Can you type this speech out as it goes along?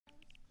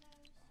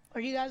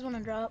Or do you guys want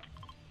to drop?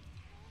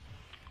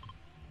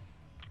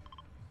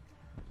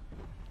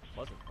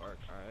 Wasn't work,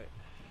 alright.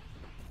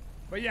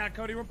 But yeah,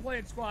 Cody, we're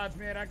playing squads,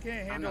 man. I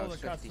can't handle the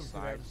custom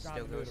slides. today.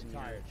 Still goes I'm in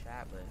tired. your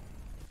chat, but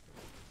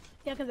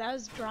Yeah, because I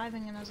was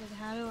driving and I was like,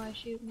 how do I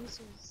shoot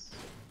missiles?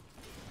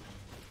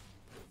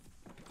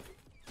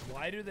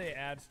 Why do they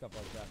add stuff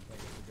like that and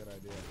think it's a good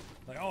idea?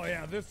 Like, oh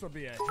yeah, this will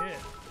be a hit.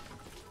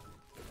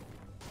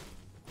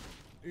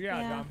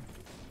 Yeah, dumb.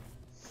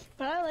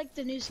 But I like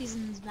the new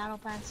season's battle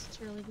pass. It's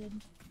really good.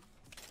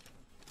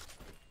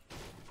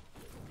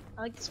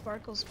 I like the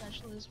sparkle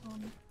specialist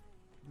one.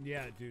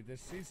 Yeah, dude,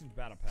 this season's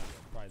battle pass is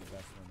probably the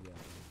best one yet.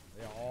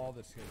 Yeah, all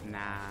the skins.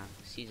 nah,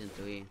 season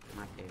 3,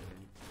 my favorite.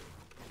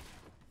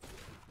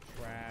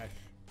 Trash.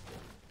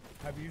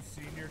 Have you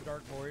seen your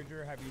Dark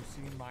Voyager? Have you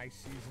seen my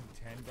season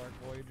 10 Dark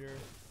Voyager?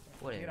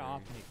 Whatever. Get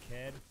off me,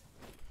 kid.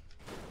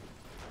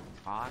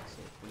 Toxic?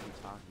 What are you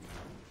talking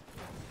about?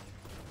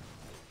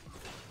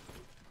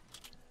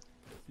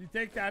 You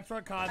think that's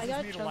what causes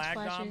me to lag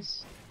on?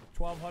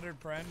 1,200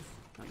 friends?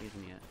 Don't use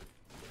me yet.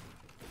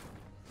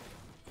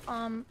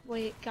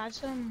 Wait, got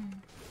some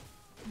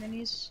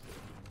minis?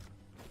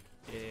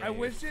 I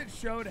wish it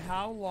showed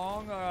how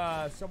long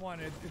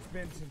it's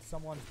been since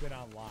someone's been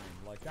online.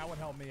 Like, that would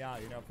help me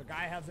out, you know. If a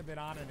guy hasn't been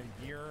on in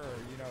a year or,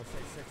 you know,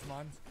 say 6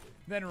 months,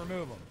 then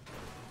remove him.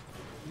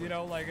 You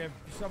know, like, if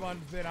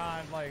someone's been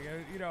on, like,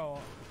 you know,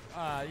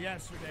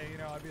 yesterday, you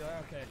know, I'd be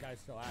like, okay, that guy's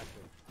still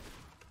active.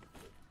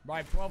 But I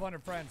have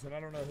 1,200 friends, and I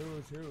don't know who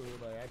is who.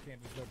 Like, I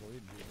can't just go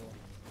believe people.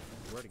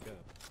 Where'd it go?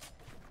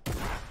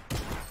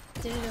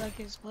 Did it, like,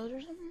 explode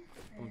or something?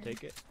 I'm gonna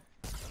take it.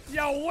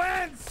 Yo,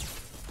 Wentz!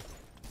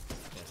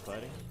 Yes,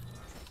 fighting.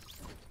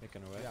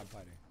 Making away. Yeah, I'm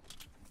fighting.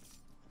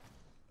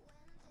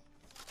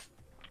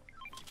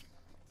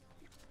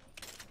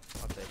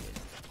 I'll take it.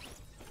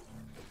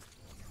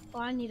 Oh,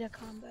 I need a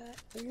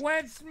combat.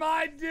 Wentz,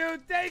 my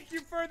dude, thank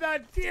you for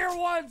the tier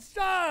 1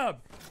 sub!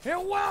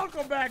 And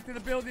welcome back to the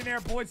Billionaire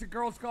Boys and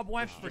Girls Club.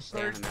 Wentz for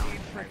 13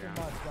 freaking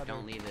months, brother.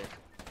 Don't leave it.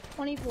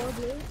 24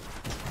 blue.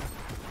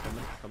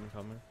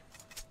 Coming.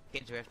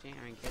 Kids drifting,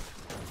 I mean kids.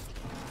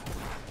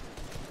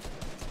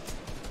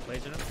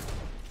 Laser him.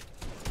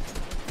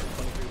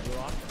 23 blue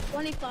off.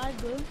 25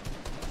 blue.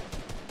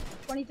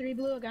 23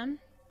 blue again.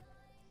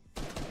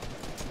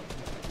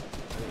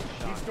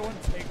 He's going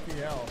to take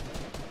the L.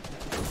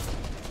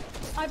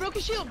 I broke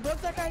his shield.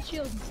 Broke that guy's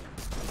shield.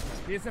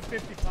 He has a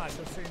 55,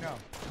 just so you know.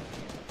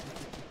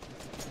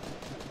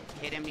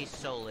 Hit him, he's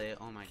so lit.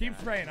 Oh my god. Keep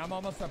spraying. I'm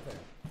almost up there.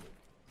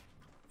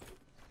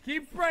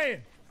 Keep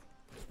spraying.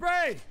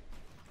 Spray.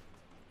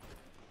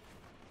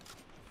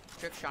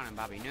 Trick shot him,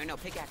 Bobby. No,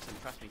 pickaxe him.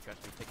 Trust me,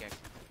 pickaxe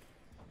him.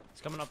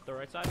 It's coming up the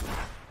right side.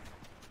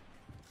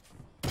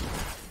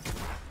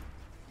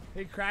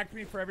 He cracked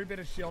me for every bit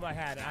of shield I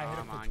had. I hit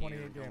him for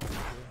 28 damage.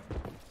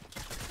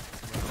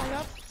 I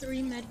got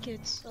 3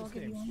 medkits, so I'll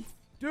give you one.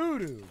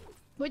 Doo-doo.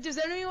 Wait, does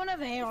anyone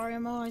have AR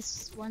ammo? I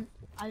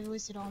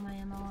wasted all my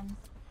ammo on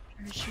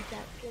trying to shoot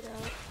that kid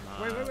out.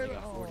 Wait. We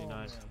got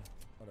 49.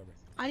 Whatever.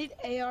 I need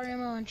AR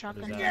ammo and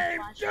shotgun.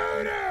 Game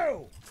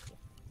doo-doo!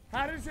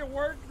 How does it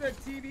work? The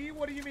TV?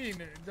 What do you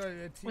mean? The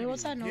TV? Wait,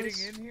 what's that noise?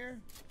 Getting in here?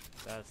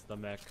 That's the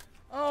mech.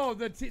 Oh,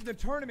 the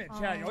tournament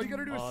chat. All you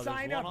gotta do is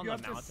sign up. You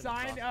have to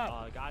sign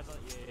up. Guys,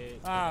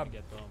 yeah,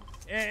 get them.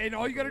 And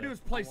all you gotta do is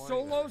play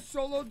solo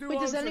duos, Wait,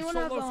 does anyone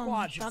or solo have,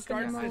 squads. It shotgun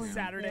starts ammo this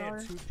Saturday AR,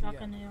 at 2 p.m.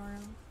 Shotgun AR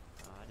ammo.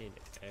 I need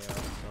AR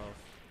myself.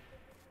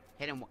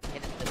 Hit him the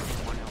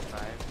thing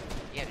 105.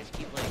 Yeah, just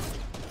keep like.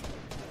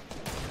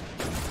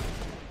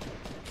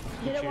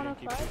 Hit it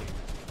 105?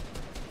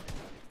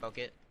 Poke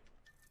it.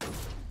 I'm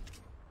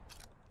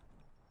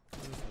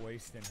just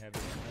wasting heavy.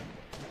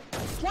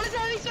 One is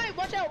heavy sight!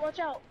 Watch out!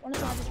 One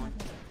is heavy sight.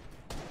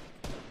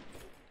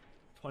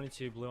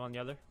 22 blue on the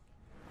other.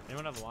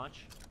 Anyone have a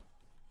launch?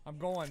 I'm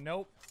going.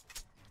 Nope.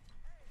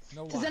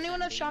 No. Does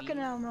anyone have shotgun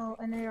ammo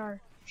and AR?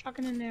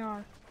 Shotgun and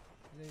AR.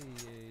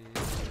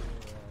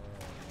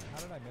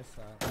 How did I miss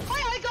that? Oh,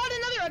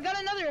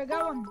 I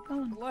got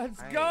one.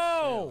 Let's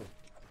go!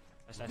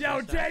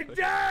 Yo, Jay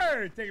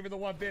Dirt! Thank you for the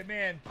 1-bit,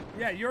 man.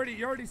 Yeah, you already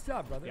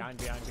subbed, brother.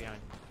 Behind.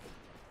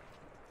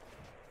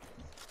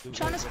 I'm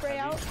trying to spray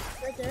out.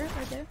 Right there.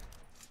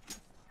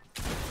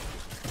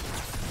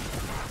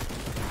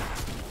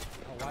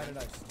 Oh, why did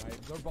I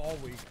snipe? They're all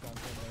weak.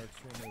 They're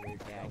extremely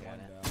weak. Yeah, I got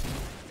it.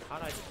 How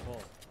did I just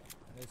pull?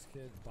 This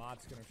kid,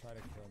 bot's gonna try to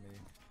kill me.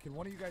 Can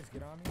one of you guys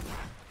get on me?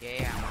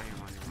 Yeah, I'm on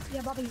you.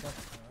 Yeah, Bobby.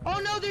 Oh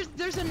no,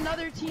 there's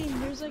another team.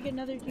 There's like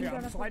another team. Yeah,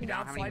 I'm sliding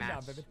down,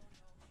 baby.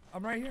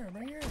 I'm right here.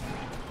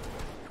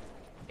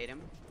 Hit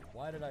him.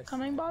 Why did I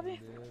coming, Bobby?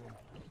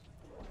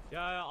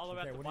 Yeah, all the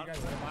way at the when you guys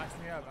gonna box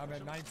me up? I'm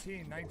at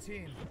 19,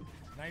 15.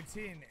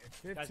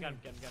 Guys, got him.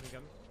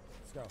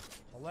 Let's go.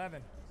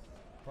 11.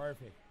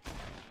 Perfect.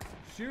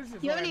 Shoes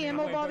is You have what any I mean.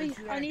 ammo, Like, Bobby?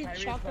 Kyrie, I need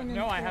shotgun and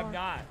No, I AR. have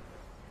not.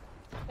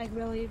 Like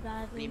really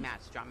badly. Need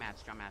mats. Drop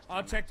mats.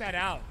 I'll check that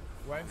out.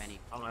 Wes?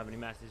 I don't have any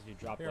masters. You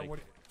drop Here, like what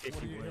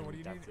 50 do you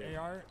need?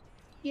 AR?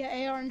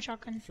 Yeah, AR and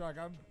shotgun.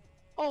 Shotgun?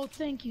 Oh,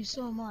 thank you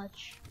so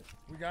much.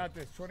 We got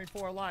this.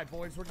 24 alive,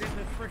 boys. We're getting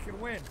this freaking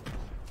win.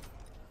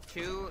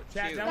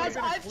 Chat, now Guys,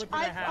 we're gonna flip it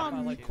in half.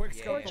 I like quick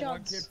scope the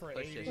one kid for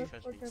 80.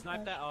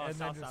 Snipe that. And then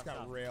south, just got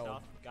south. railed.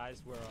 South.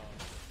 Guys, we're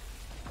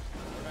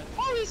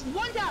Oh, he's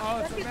one down. Oh,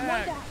 That it's a kid's one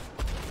mag. down.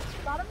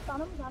 Got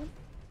him.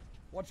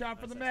 Watch out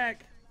for the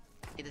mech.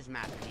 Get his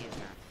map. I need his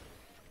map.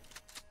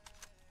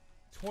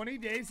 20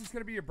 days is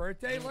gonna be your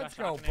birthday. Anyone Let's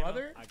got go, shotgun ammo?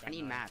 brother. I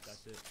need maps.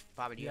 That's it.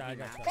 Bobby, do you Yeah, have I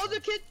any got maps? Oh,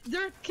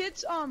 there are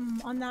kids on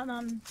that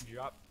mountain. Did you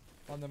drop?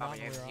 On the Bobby,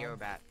 mountain I have we're zero on.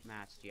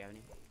 mats. Do you have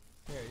any?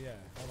 Here, yeah.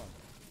 Hold on.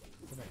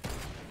 Come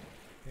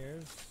here.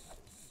 Here's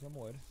some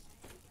wood.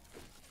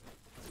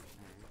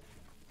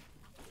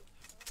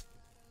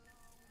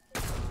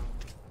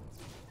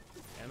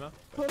 Ammo?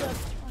 Hold up.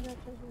 I got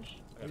purplish.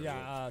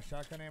 Yeah,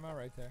 shotgun ammo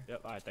right there.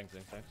 Yep. All right. Thanks.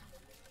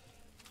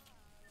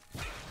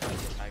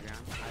 High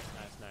ground.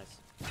 Nice.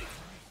 I'm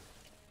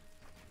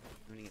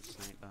gonna get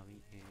sniped,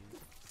 Bobby.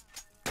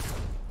 Yeah.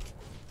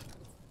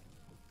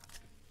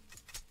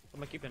 I'm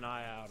gonna keep an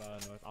eye out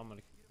north. I'm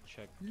gonna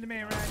check. The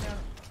man right now.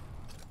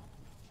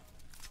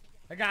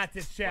 I got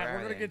this, chat. Where We're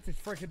are gonna they? get this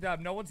freaking dub.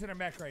 No one's in a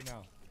mech right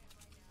now.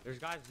 There's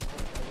guys all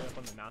the way up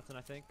on the mountain,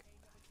 I think.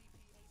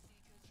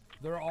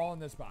 They're all in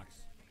this box.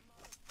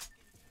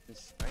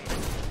 This right.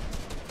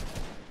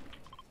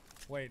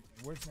 Wait,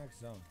 where's next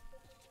zone?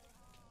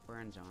 We're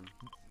in zone.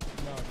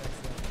 No,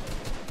 next zone.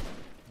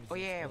 Oh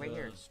yeah, right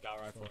here. Scout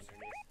rifle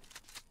underneath.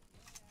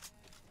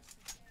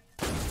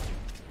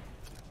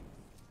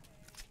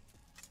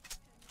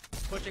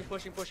 Pushing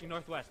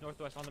northwest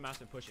on the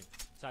mountain, pushing.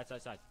 Side,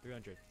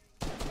 300.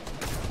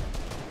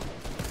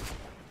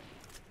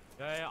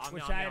 Yeah, I'm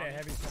Wish on I me, had on a me.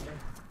 heavy somewhere.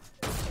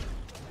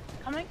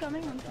 I'm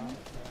coming.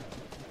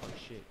 Oh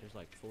shit, there's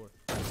like 4.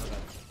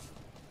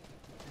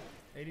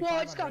 85 Whoa,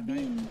 it's on got red knight.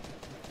 beam.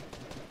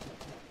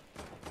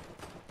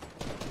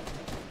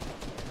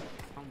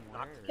 From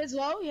Knocked. where? It's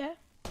low, yeah.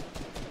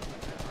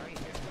 Where are you?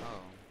 Oh.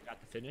 Got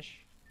the finish.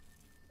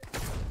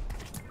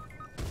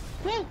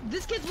 Whoa,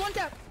 this kid's one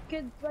tap.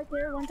 Kid right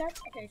there, one tap.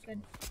 Okay,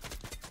 good.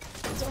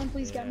 Someone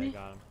please Yeah, get me.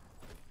 got him.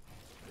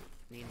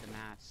 Need the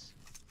mats.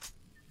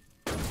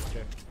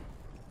 Sure.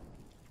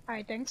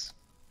 Alright, thanks.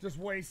 Just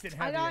wasted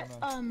I heavy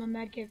got ammo. a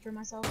med kit for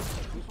myself.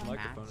 Whose Fine.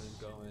 microphone Max? is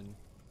going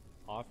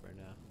off right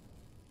now?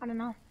 I don't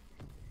know.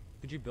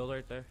 Could you build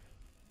right there?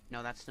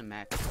 No, that's the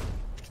mech.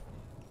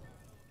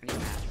 I need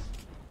mats.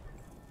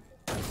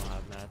 I don't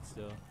have that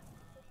still.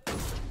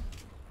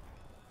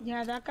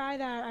 Yeah, that guy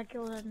that I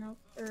killed had no,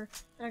 or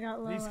that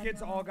got low. These I kids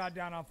don't all know. got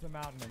down off the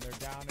mountain and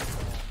they're down in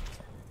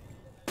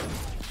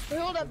Wait,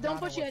 hold up! They're Don't down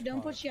push in yet! what's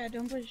Don't called. push yet!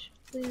 Don't push!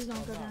 Please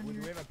don't go down Do we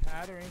here. have a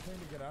pad or anything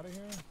to get out of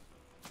here?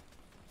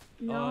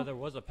 No. There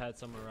was a pad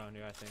somewhere around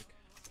here, I think.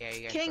 Yeah,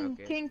 you guys King, broke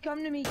it. King,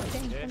 come to me.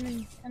 King, Yeah. come to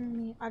me. Come to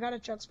me. I got a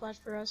chug splash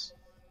for us.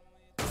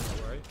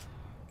 Don't worry.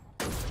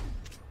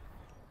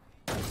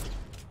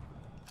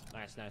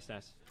 Nice. Is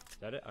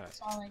that it? Alright.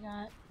 That's all I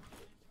got.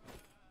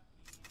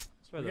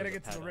 We gotta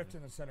get to the rift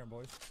in the center,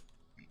 boys.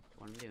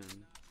 What I'm doing.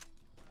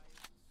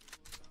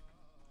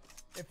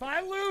 If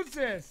I lose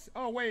this!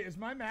 Oh, wait, is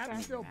my map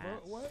Thank still...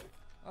 Mats. What?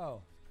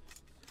 Oh.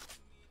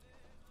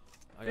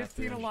 I got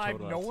 15 300 alive,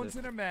 total, no that's one's it.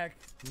 in a mech.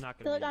 I'm not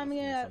I feel like gonna I'm be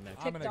able gonna to use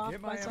this I'm picked gonna off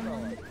get by my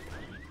someone. umbrella.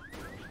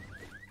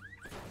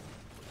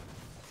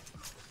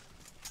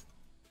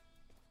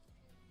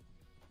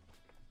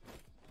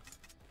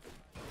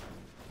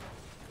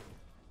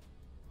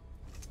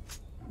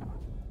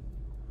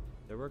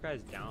 There were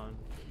guys down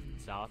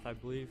south, I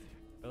believe,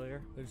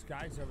 earlier. There's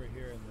guys over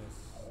here in this.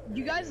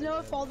 You guys know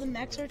if all the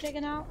mechs are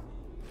taken out?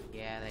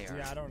 Yeah, they are.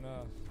 Yeah, I don't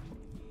know.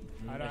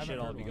 I That haven't should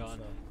all heard be one, gone.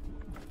 so-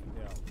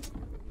 Yeah.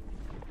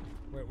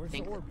 Wait, where's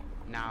Think- the orb?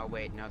 No,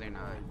 wait, no, they're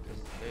not.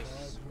 'Cause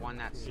there's one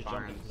that's Just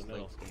far jump in into this the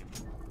middle. game.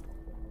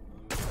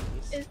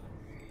 This- It-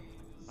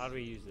 How do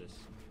we use this?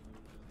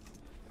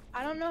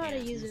 I don't know how to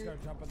Yeah, You use just it.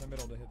 gotta jump in the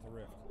middle to hit the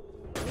rift.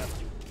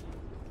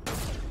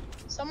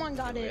 Someone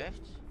got it.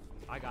 Rift?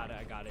 I got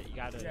it. You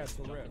gotta Yeah, it's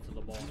the jump rift. into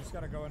the ball. You just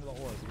gotta go into the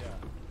orb, yeah.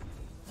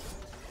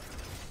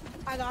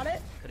 I got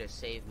it. Could have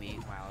saved me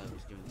while I was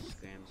doing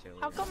scrims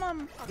earlier. How come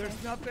I'm? Okay.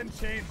 There's nothing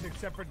changed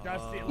except for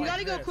Dusty. You You like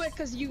gotta go this. quick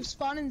because you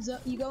spawn in zone.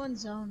 You go in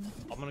zone.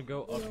 I'm gonna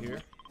go up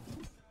here.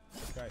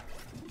 Okay.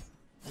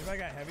 If I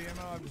got heavy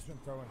ammo, I've just been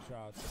throwing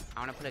shots. I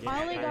want to put a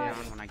I only jetpack got-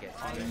 down when I get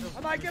to Oh, it. there's a-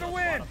 I might get a there's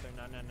win! spot up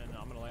there. No.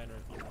 I'm gonna land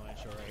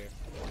short right here.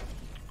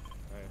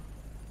 Alright.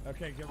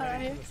 Okay, get ready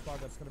Alright. for the spot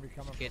that's gonna be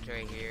coming. Kids from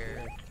right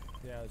here.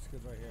 Yeah, this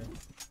kid's right here.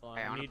 Hold on,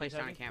 Hey, I wanna need place this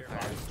down a heavy?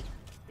 campfire.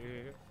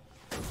 Here.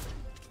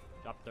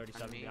 Drop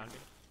 37 me. behind me.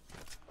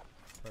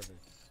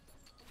 Perfect.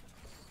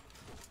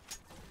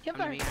 Get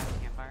Come to me, I back. have a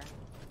campfire.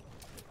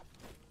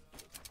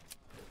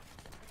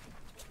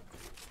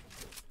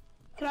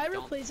 Could I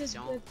Don't- replace this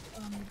don't. with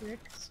brick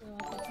so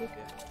I can take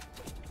it?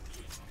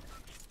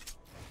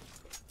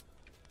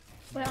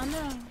 Wait, I'm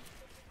gonna.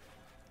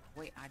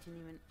 Wait, I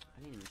didn't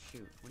even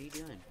shoot. What are you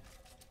doing?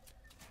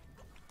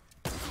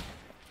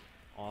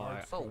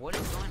 Alright. Oh, what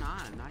is going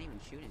on? I'm not even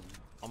shooting.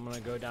 I'm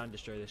gonna go down and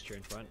destroy this tree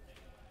in front.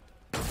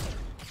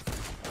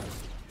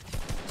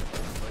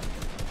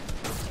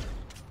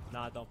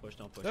 Nah, don't push,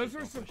 don't push. Those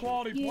are some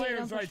quality Yeah, players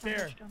don't push, right don't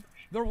there. push, don't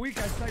push. They're weak.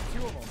 I sniped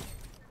 2 of them.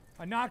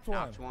 I knocked one.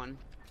 Knocked one.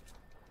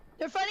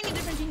 They're fighting a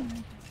different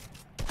team.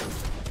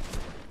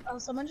 Oh,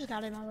 someone just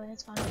got in my way.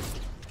 It's fine. Oh,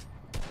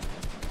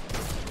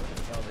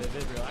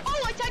 Vivid, relax.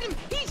 Oh, I tagged him.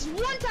 He's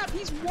one tap.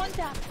 He's one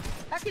tap.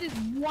 That kid is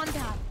one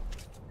tap.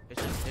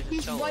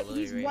 He's white.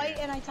 He's white,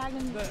 and I tagged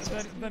him.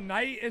 The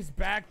knight is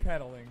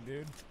backpedaling,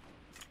 dude.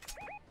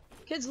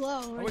 Kid's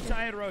low. I wish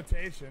I had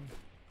rotation.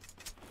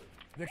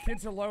 The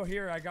kids are low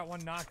here. I got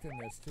one knocked in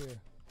this too.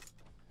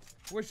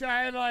 Wish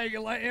I had like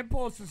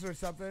impulses or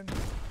something.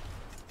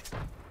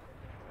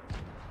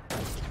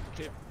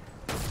 Okay.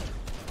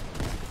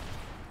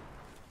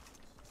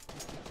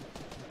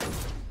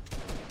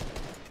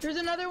 There's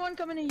another one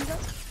coming in. You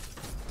guys.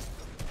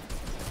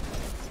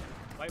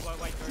 White.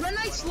 Red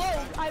Knight's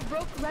slow. I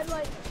broke Red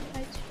Light.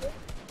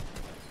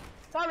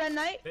 Got Red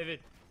Knight. Vivid.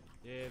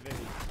 Yeah, Vivid.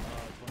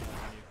 It's one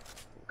on you.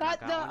 Got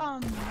the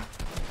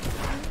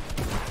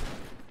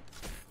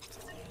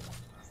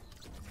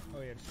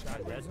Oh yeah,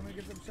 shockwaves. Let me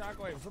get them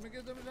shockwaves. Let me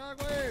get them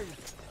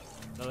shockwaves.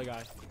 Another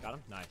guy. Got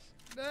him? Nice.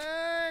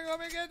 Dang, let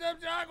me get them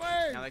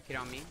shockwaves. Another kid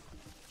on me.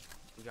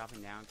 I'm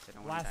dropping down because I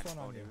don't want Last to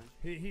one on you.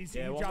 him. He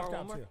dropped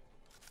down too.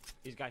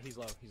 He's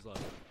low.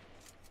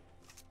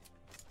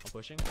 I'm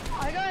pushing.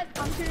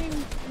 I'm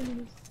getting.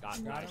 Got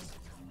him. Nice.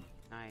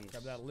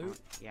 Grab that loot.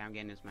 Yeah, I'm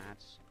getting his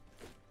mats.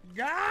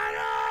 Got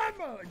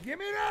him! Give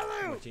me that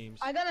loot! Teams.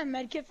 I got a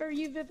med kit for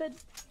you, Vivid.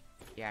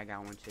 Yeah, I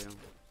got one too.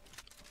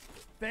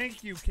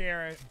 Thank you,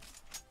 Carrot.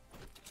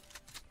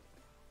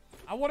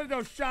 I wanted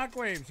those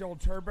shockwaves, you old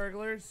turd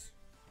burglars.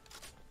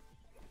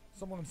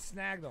 Someone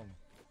snagged them.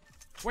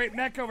 Wait,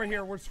 mech over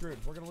here. We're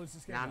screwed. We're gonna lose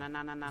this game. No.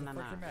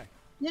 Freaking mech.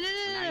 No.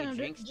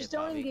 Just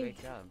don't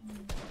engage. Great job.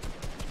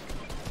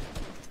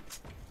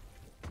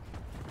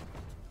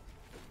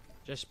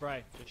 Just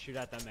spray. Just shoot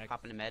at that mech.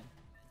 Pop in the med.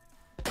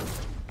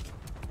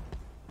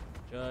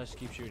 Just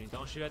keep shooting.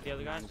 Don't shoot at the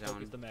other guys. Non-zone.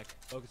 Focus the mech.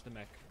 Focus the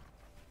mech.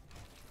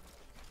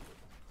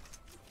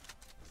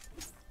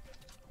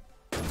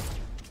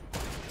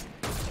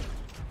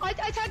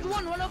 I tagged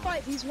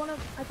 105. He's one of.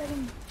 I tagged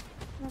him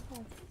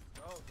 105.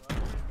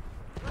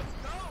 Let's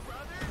go,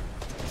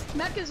 brother.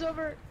 Mech is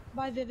over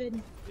by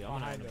Vivid. Yeah, I'm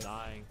behind him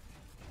dying.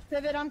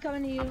 Vivid, I'm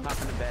coming to you. I'm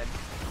popping the bed.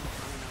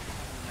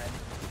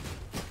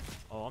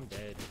 Oh, I'm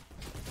dead.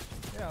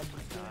 Yeah, I'm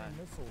just getting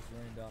missiles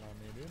rained down on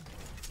me, dude.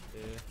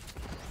 Yeah.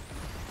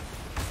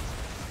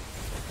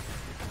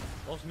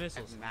 Those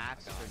missiles.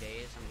 Mats for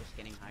days. I'm just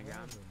getting high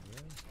ground.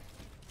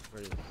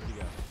 Where'd he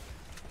go?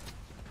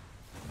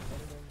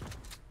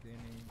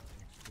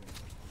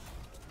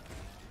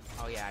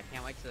 Oh yeah, I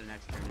can't wait till the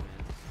next tournament.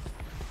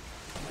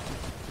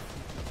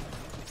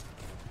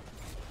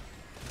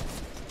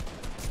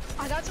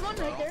 I got someone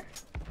right there.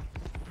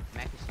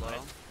 Mech is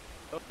slow.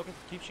 Okay,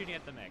 keep shooting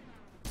at the mech.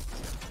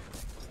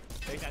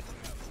 Take that.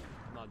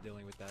 I'm not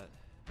dealing with that.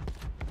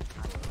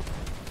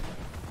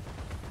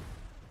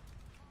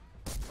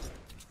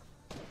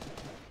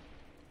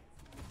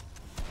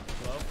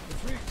 Hello?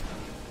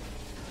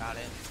 Got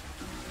it.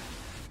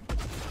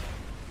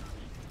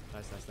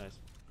 Nice.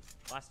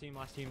 Last team,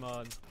 what?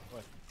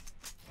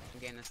 I'm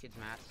getting this kid's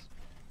mats.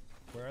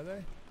 Where are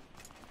they?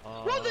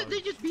 Bro,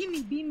 they just beat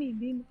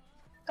me.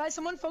 Guys,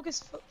 someone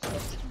focus.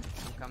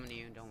 I'm coming to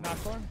you. Don't worry.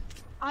 Knocked one.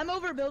 I'm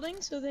over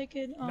building so they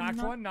could. Knocked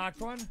one.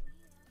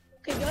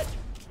 Okay, good.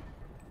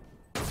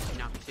 You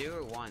knocked 2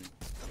 or 1?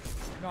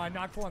 No, I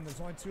knocked one. There's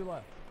only 2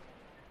 left.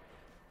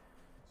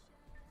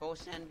 Full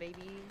send,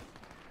 baby.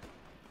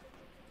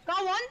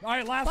 Got one. All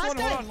right, last Last one.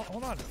 guy.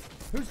 Hold on.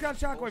 Who's got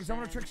shockwaves? I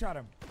want to trick shot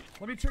him.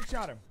 Let me trick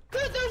shot him.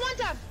 Good, they're one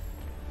tap.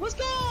 Let's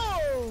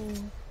go.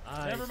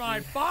 Never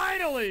mind.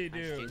 Finally,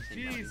 Nice dude.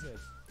 jinxing, buddy. Jesus.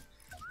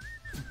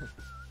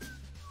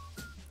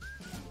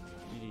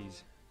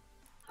 GDs.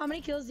 How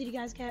many kills did you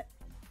guys get?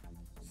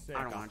 Sick.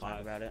 I don't want to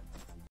talk about it.